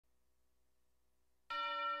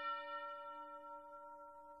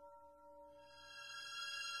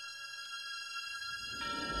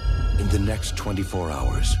next 24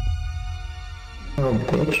 hours, Oh,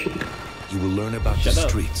 bitch. you will learn about Shut the up,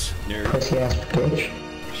 streets. nerd. Pussy ass bitch.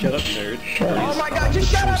 Shut up, nerd. Oh my god,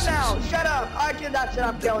 just shut up now! Shut up! Okay, that's it,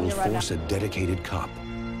 I'm That killing will you right now. force a dedicated cop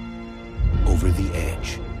over the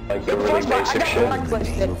edge. Like the really basic shit.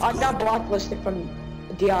 I got blacklisted from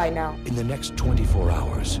DI now. In the next 24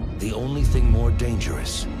 hours, the only thing more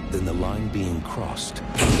dangerous than the line being crossed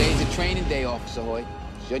Today's a training day, Officer Hoyt.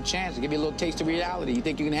 It's your chance to give you a little taste of reality. You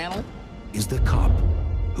think you can handle it? is the cop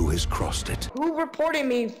who has crossed it. Who reported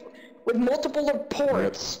me with multiple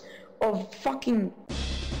reports of fucking...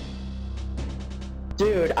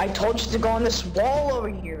 Dude, I told you to go on this wall over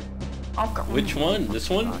here. Which one? This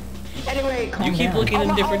one? Anyway, You keep looking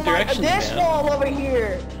in different directions, this man. wall over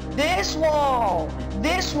here. This wall.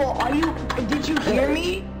 This wall. Are you... Did you hear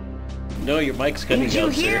me? No, your mic's cutting Did you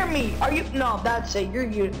out, hear sir. me? Are you... No, that's it. You're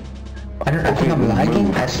you. I think I'm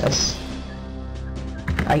lagging.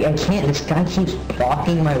 I can't. This guy keeps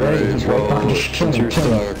blocking my way. He's right on. Just kill me.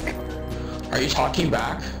 Are you talking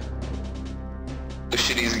back? The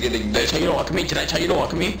shit is getting Did I tell you to look at me? Did I tell you to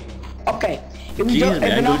look at me? Okay. If Jeez, don't- if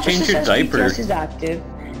man, an go officer change your says diaper. BTS is active,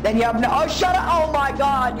 then you have no... Oh, shut up! Oh my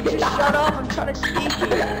god! You just shut up! I'm trying to speak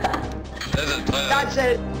here. That's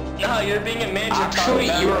it. No, you're being a manager. Actually,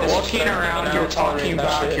 you were looking around, you're talking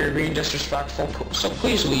back, you're being disrespectful, so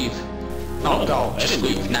please leave. Don't go, just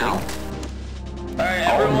leave now. Alright,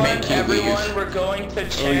 I'll make you everyone, leave. we're going to you'll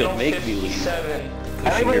channel make me leave. 57.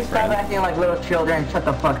 Everybody stop acting like little children, shut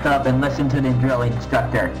the fuck up and listen to the drill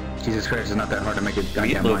instructor. Jesus Christ, it's not that hard to make a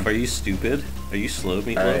goddamn Meatloaf, line. are you stupid? Are you slow,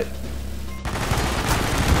 Meatloaf? Alright.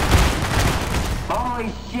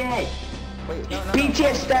 Holy shit!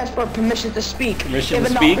 PTS stands for permission to speak. Permission if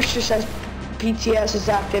to an speak? officer says PTS is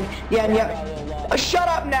active, shut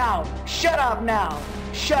up now! Shut up now!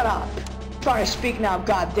 Shut up! I'm trying to speak now,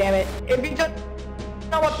 god damn it. If you don't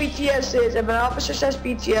know what PTS is, if an officer says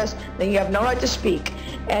PTS, then you have no right to speak.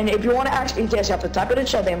 And if you want to ask PTS, you have to type it in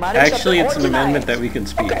chat. They might accept Actually, it it's or an deny amendment it. that we can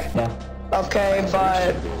speak. Okay. Okay,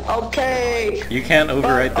 but okay. You can't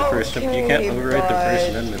override the But first. You can't okay, override the First but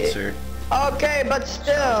Amendment, sir. Okay, but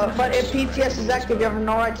still, but if PTS is active, you have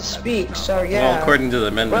no right to speak. So yeah. Well, according to the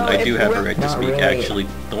amendment, Well, I do if have a we're- right to Not speak. really. Actually,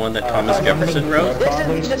 the one that Thomas Jefferson wrote.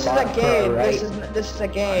 This is a game. This is a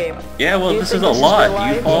game. Yeah, well, You this think is a this is law. real Do you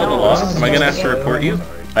life? follow the No, law? this is Am I gonna have just to a report you?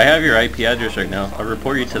 I have your IP address right now. I'll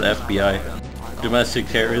report you to the FBI. Domestic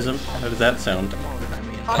terrorism? How does that sound?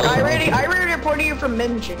 I already reported you for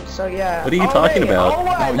minging, so yeah. What are you talking about? Oh,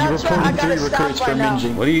 right, that's right. I gotta stop right now.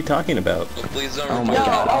 What are you talking about? Please don't Oh my report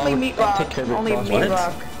God. No, only meat rock. Only What? meat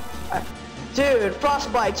rock. Dude,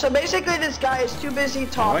 frostbite. So basically, this guy is too busy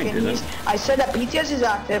talking. didn't. I said that PTS is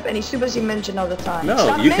active, and he's too busy minging all the time. No,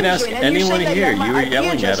 Stop you can ask minging, and you anyone said that here. have my You were IP yelling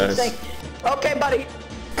address at and us. saying, okay, buddy.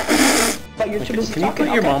 But you're too busy Can you talking.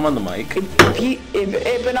 put your Okay. mom on the mic?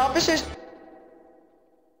 If an officer's...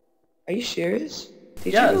 Are you serious?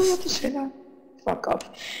 Did Yes. you really have to say that? Fuck up.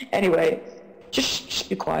 Anyway, just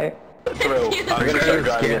be quiet. through. I'm gonna start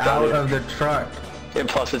driving it out down of the truck. here. And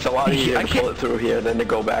plus, it's a lot easier to pull it through here than to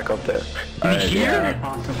go back up there. Alright, Here?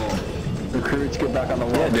 Possible. Recruits, get back on the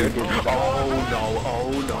wall. Yeah, dude. Oh no,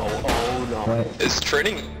 oh no, oh no. What? It's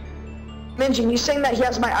training. Minging, he's saying that he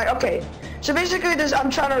has my... Okay. So basically, I'm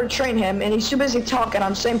trying to retrain him, and he's too busy talking.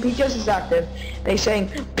 I'm saying PTS is active. And he's saying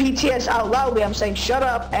PTS out loudly. I'm saying shut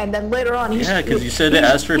up, and then later on he's... Yeah, because you said to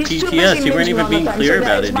ask for he's too PTS. busy You weren't minging even all the being time. clear So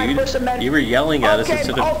about that's it, my First dude. Amendment. You were yelling at us Okay,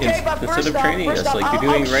 instead but of first off, training us like you're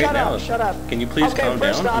doing right now. Shut up. Can you please Okay, calm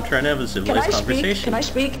first down? I'm off, trying to have a civilized conversation. Can I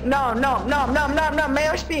speak? No. May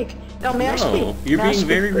I speak? No, may I speak? No, you're May I being speak,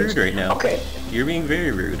 very please? rude right now. Okay. You're being very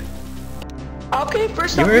rude. Okay,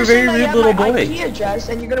 first You off, were a you're saying very that you rude have my little boy. IP address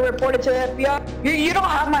and you're gonna report it to the FBI. You don't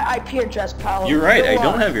have my IP address, pal. You're right, I You're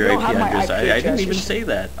don't wrong. have your You IP don't have my address. I didn't address. even say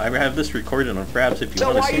that. I have this recorded on Fraps if you So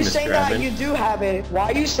want to why see are you Mr. saying that Rabin. you do have it? Why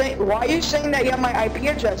are you saying that you have my IP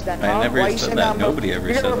address then? I huh? never Why are you said saying that. I'm Nobody ever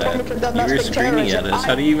you're said gonna report that. me for You were domestic screaming at terrorism. us.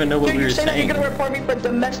 How do you even know what Dude, we were you're saying that saying? you're gonna report me for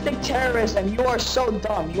domestic terrorism. You are so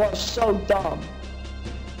dumb. You are so dumb.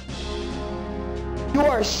 You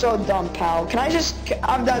are so dumb, pal. Can I just...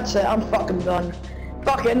 that's it. I'm fucking done.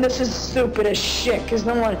 Fucking, this is stupid as shit, cause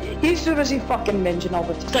no one... He's too busy fucking minging all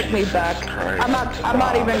the time. Take me back. I'm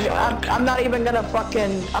not even gonna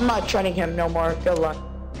fucking... I'm not training him no more. Good luck.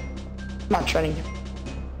 I'm not training him.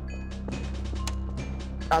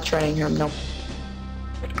 Not training him, no.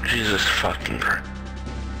 Jesus fucking Christ.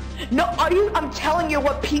 No, I'm telling you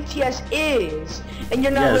what PTS is, and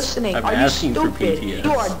you're not Yes, listening. I'm Are you asking for stupid? PTS.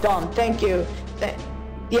 You are dumb. Thank you.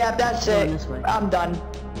 Yeah, that's it. I'm done.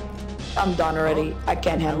 I'm done already. I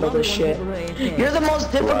can't handle this shit. You're the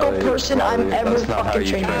most difficult person I'm ever that's not how fucking you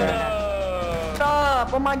training train. with.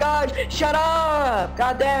 up! Oh my gosh, shut up!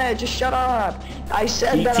 God damn it, just shut up! I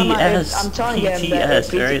said that I'm telling him that.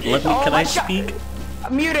 PTS, alright, let me, can I speak?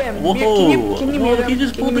 Mute him! Whoa, Can you mute him? He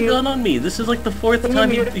just pulled a gun on me. This is like the 4th time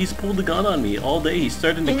he's pulled a gun on me all day. He's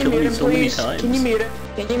starting to kill me so many times. Can you mute him?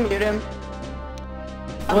 Can you mute him?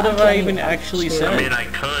 What have I even actually said? I mean, I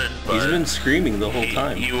could, but... He's been screaming the whole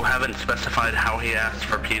time. You haven't specified how he asked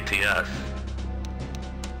for PTS.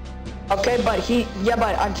 Okay, but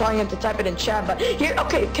but I'm telling him to type it in chat, but here,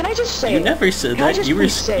 okay, can I just say You never said that, you were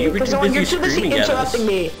too busy screaming at us.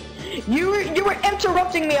 You were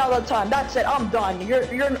interrupting me all the time. That's it, I'm done.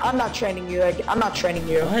 I'm not training you. I'm not training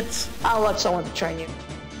you. What? I'll let someone train you.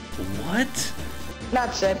 What?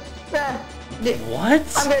 That's it. What?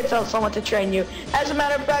 I'm gonna tell someone to train you. As a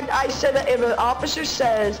matter of fact, I said that if an officer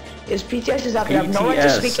says his PTS is up, you have no right to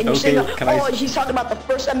speak, and you say, he's talking about the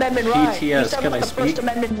First Amendment right. He's talking about the First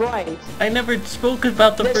Amendment right. I never spoke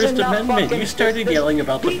about the First Amendment. You started yelling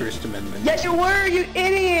about the First Amendment. Yes, you were, you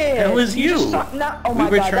idiot. That was you. We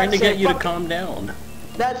were trying to get you to calm down.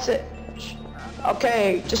 That's it.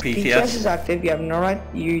 Okay, just PTS is active. You have no right.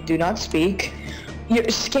 You do not speak.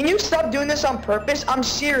 Can you stop doing this on purpose? I'm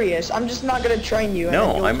serious. I'm just not gonna train you.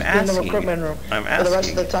 No, I'm asking. In the recruitment room I'm for the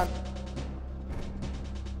rest of the time.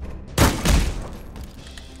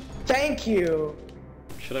 Thank you.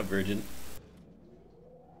 Shut up, virgin.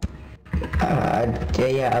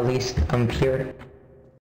 Yeah, at least I'm pure.